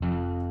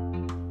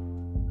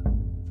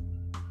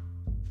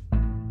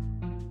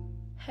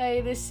Hey,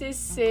 this is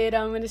Sid.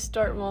 I'm going to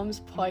start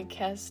Mom's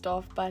podcast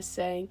off by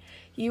saying,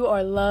 you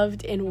are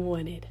loved and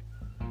wanted.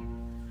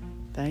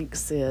 Thanks,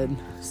 Sid.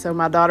 So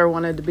my daughter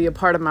wanted to be a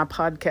part of my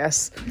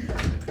podcast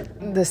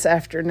this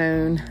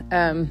afternoon.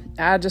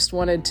 I just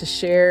wanted to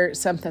share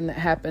something that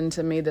happened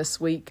to me this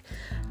week.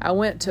 I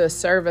went to a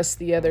service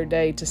the other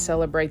day to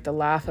celebrate the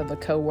life of a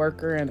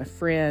coworker and a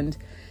friend.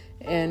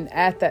 And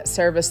at that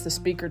service, the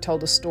speaker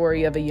told a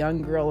story of a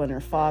young girl and her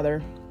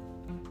father.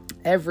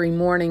 Every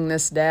morning,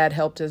 this dad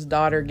helped his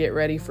daughter get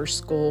ready for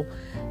school.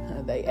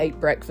 They ate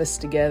breakfast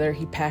together.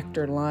 He packed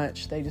her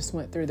lunch. They just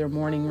went through their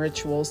morning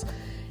rituals.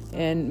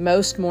 And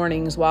most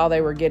mornings, while they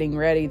were getting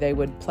ready, they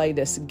would play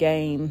this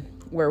game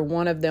where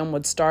one of them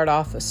would start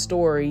a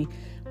story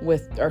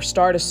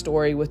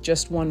with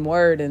just one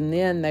word, and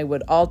then they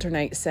would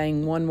alternate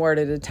saying one word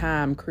at a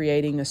time,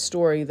 creating a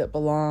story that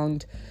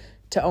belonged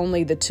to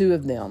only the two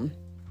of them.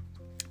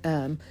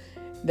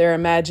 Their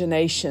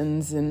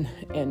imaginations and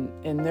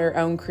their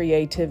own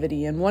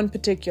creativity. And one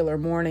particular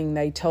morning,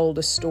 they told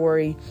a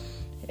story,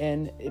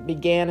 and it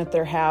began at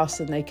their house,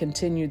 and they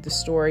continued the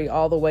story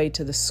all the way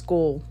to the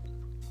school.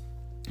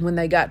 When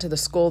they got to the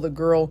school, the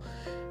girl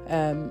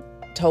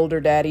told her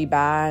daddy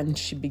bye, and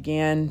she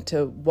began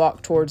to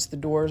walk towards the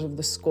doors of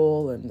the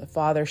school, and the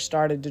father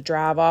started to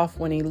drive off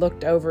when he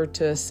looked over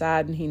to his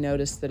side, and he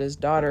noticed that his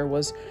daughter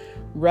was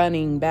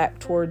running back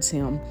towards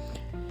him.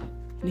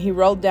 And he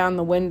rolled down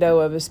the window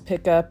of his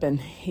pickup,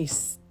 and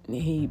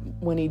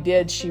when he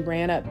did, she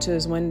ran up to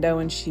his window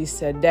and she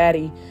said,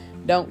 "Daddy,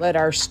 don't let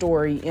our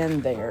story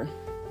end there."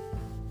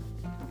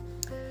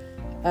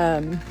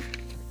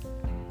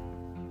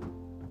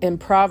 In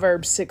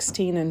Proverbs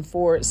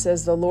 16:4, it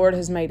says, "The Lord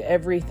has made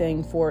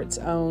everything for its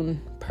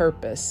own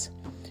purpose."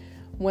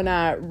 When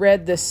I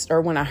read this, or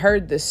when I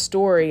heard this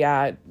story,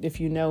 if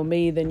you know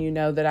me, then you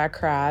know that I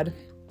cried.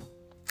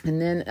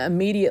 And then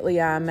immediately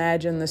I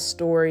imagined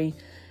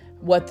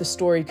what the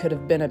story could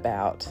have been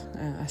about.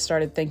 I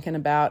started thinking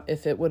about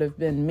if it would have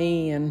been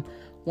me and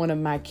one of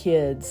my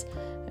kids,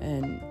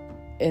 and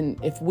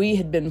if we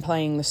had been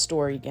playing the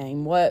story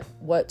game,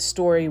 what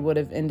story would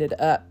have ended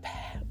up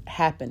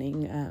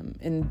happening.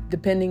 And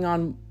depending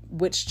on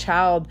which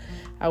child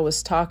I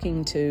was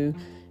talking to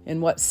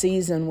and what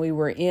season we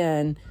were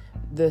in,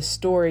 the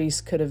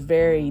stories could have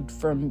varied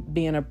from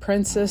being a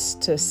princess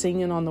to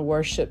singing on the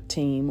worship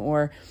team,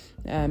 or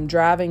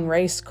driving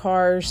race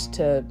cars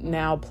to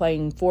now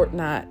playing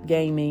Fortnite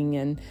gaming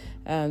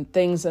and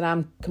things that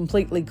I'm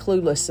completely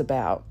clueless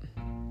about.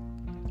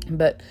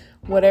 But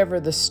whatever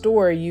the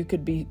story, you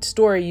could be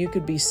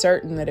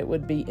certain that it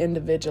would be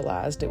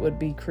individualized, it would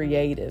be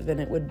creative,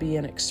 and it would be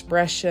an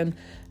expression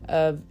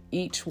of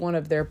each one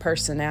of their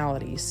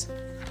personalities.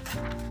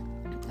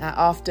 I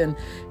often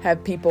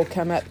have people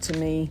come up to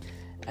me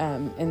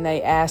and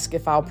they ask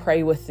if I'll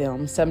pray with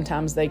them.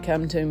 Sometimes they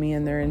come to me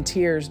and they're in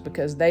tears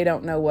because they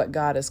don't know what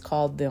God has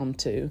called them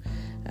to.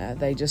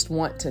 They just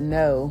want to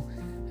know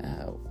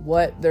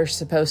what they're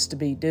supposed to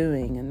be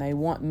doing, and they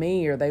want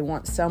me or they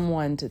want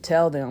someone to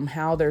tell them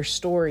how their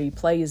story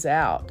plays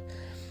out.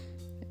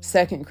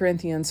 2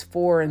 Corinthians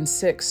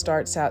 4:6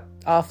 starts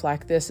off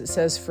like this. It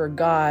says, "For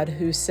God,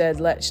 who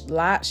said, 'Let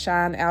light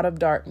shine out of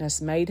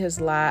darkness,' made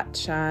his light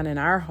shine in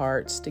our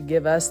hearts to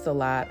give us the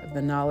light of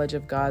the knowledge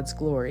of God's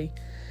glory."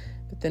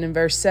 But then in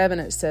verse 7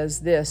 it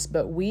says this,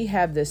 "But we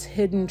have this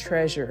hidden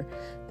treasure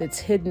that's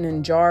hidden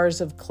in jars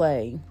of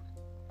clay,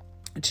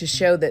 to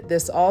show that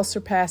this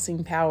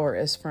all-surpassing power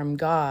is from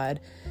God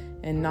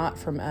and not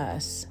from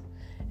us."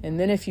 And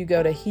then if you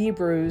go to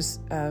Hebrews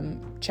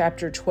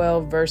chapter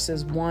 12,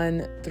 verses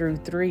 1 through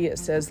 3, it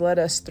says, "Let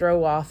us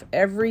throw off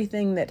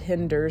everything that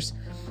hinders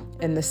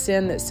and the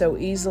sin that so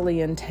easily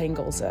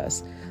entangles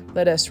us.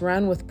 Let us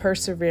run with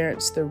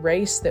perseverance the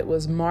race that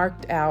was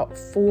marked out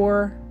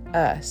for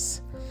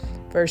us."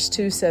 Verse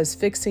 2 says,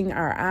 "Fixing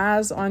our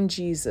eyes on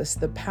Jesus,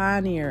 the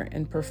pioneer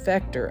and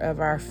perfecter of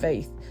our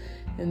faith."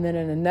 And then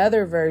in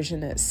another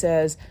version it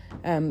says,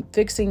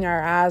 "Fixing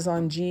our eyes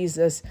on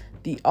Jesus,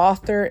 the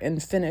author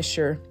and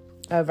finisher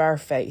of our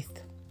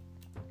faith."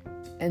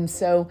 And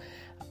so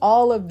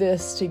all of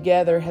this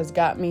together has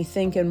got me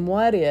thinking,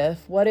 what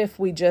if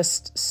we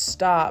just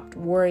stopped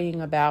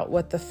worrying about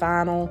what the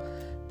final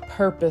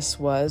purpose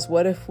was?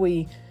 What if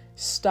we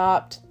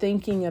stopped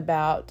thinking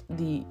about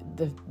the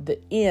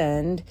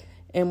end,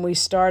 and we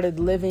started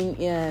living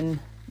in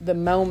the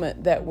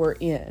moment that we're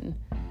in?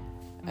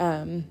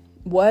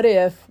 What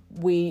if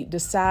we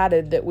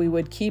decided that we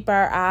would keep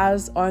our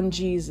eyes on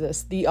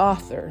Jesus, the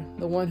author,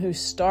 the one who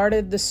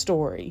started the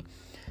story,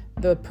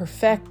 the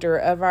perfecter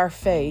of our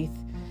faith?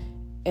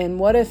 And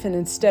what if,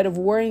 instead of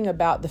worrying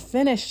about the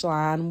finish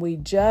line, we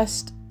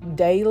just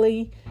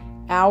daily,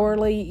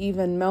 hourly,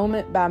 even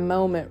moment by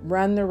moment,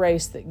 run the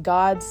race that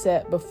God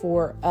set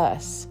before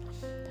us?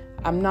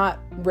 I'm not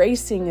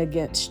racing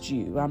against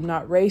you. I'm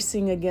not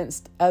racing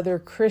against other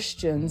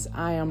Christians.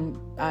 I am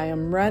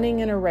running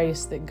in a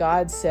race that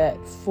God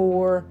set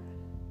for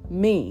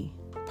me,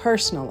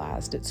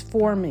 personalized. It's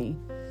for me.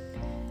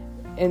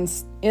 And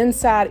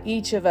inside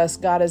each of us,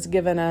 God has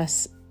given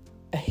us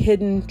a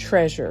hidden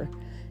treasure.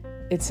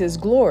 It's His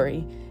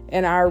glory.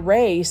 In our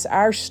race,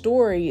 our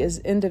story is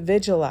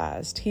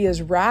individualized. He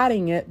is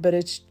writing it, but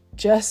it's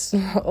just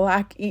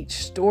like each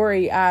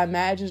story I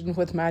imagine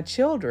with my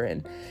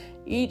children.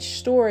 Each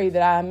story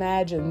that I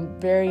imagine,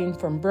 varying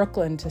from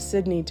Brooklyn to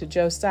Sydney to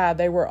Josiah,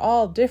 they were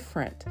all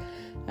different.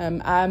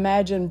 I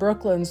imagine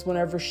Brooklyn's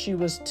whenever she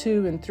was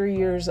 2 and 3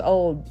 years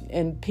old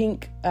in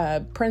pink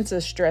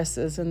princess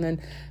dresses, and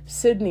then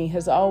Sydney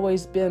has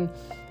always been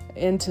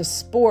into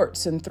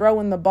sports and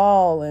throwing the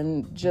ball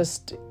and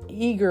just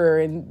eager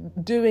and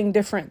doing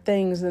different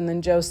things, and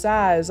then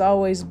Josiah has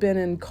always been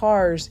in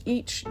cars.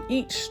 Each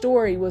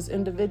story was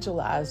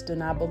individualized,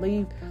 and I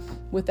believe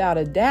without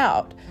a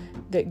doubt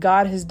that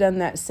God has done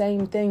that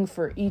same thing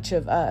for each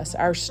of us.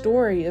 Our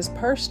story is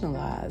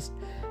personalized.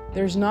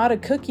 There's not a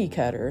cookie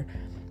cutter.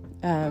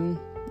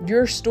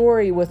 Your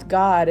story with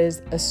God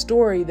is a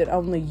story that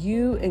only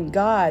you and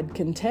God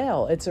can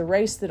tell. It's a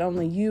race that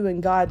only you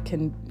and God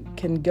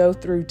can go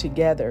through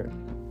together.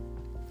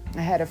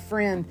 I had a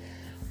friend,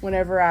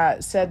 whenever I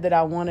said that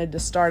I wanted to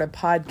start a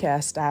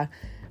podcast, I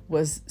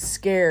was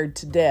scared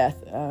to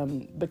death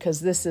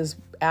because this is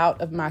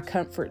out of my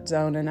comfort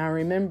zone. And I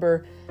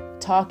remember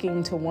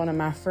talking to one of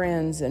my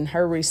friends, and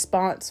her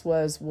response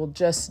was, well,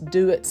 just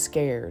do it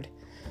scared.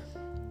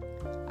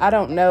 I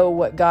don't know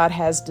what God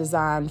has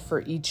designed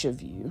for each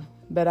of you,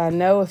 but I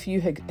know if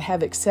you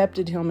have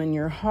accepted Him in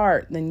your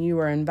heart, then you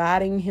are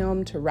inviting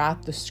Him to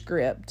write the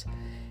script,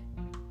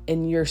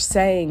 and you're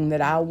saying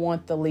that I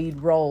want the lead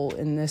role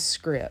in this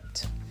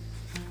script.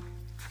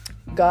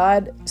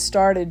 God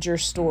started your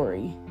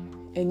story,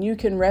 and you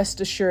can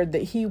rest assured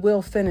that He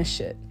will finish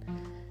it.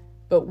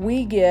 But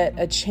we get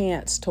a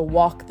chance to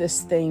walk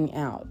this thing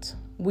out.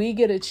 We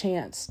get a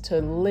chance to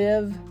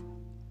live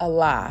a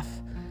life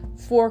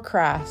for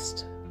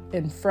Christ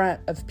in front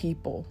of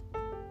people.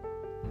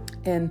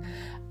 And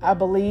I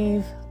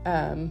believe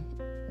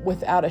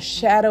without a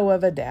shadow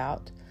of a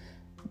doubt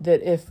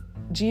that if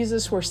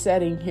Jesus were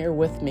sitting here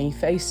with me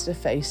face to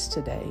face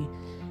today,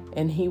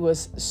 and He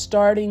was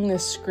starting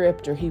this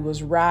script, or He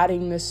was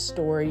writing this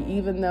story,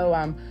 even though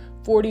I'm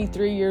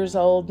 43 years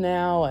old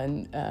now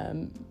and,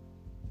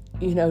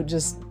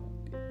 just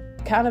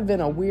kind of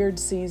in a weird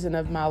season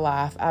of my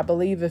life, I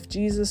believe if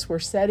Jesus were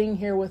sitting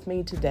here with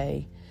me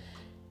today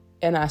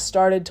and I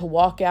started to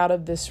walk out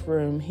of this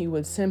room, He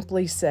would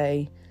simply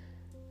say,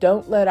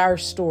 don't let our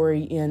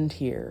story end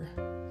here.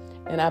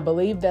 And I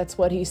believe that's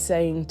what He's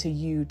saying to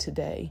you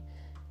today.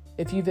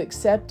 If you've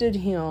accepted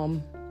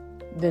Him,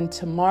 then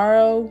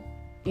tomorrow,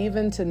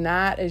 even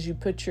tonight, as you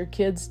put your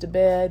kids to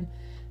bed,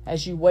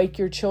 as you wake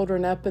your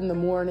children up in the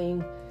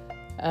morning,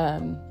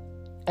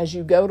 as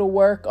you go to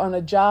work on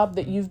a job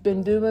that you've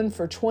been doing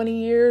for 20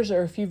 years,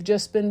 or if you've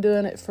just been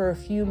doing it for a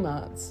few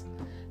months,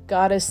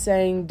 God is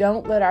saying,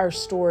 don't let our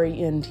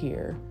story end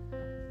here.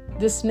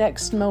 This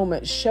next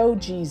moment, show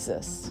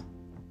Jesus.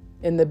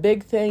 In the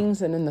big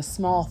things and in the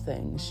small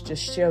things,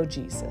 just show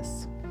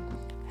Jesus.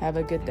 Have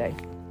a good day.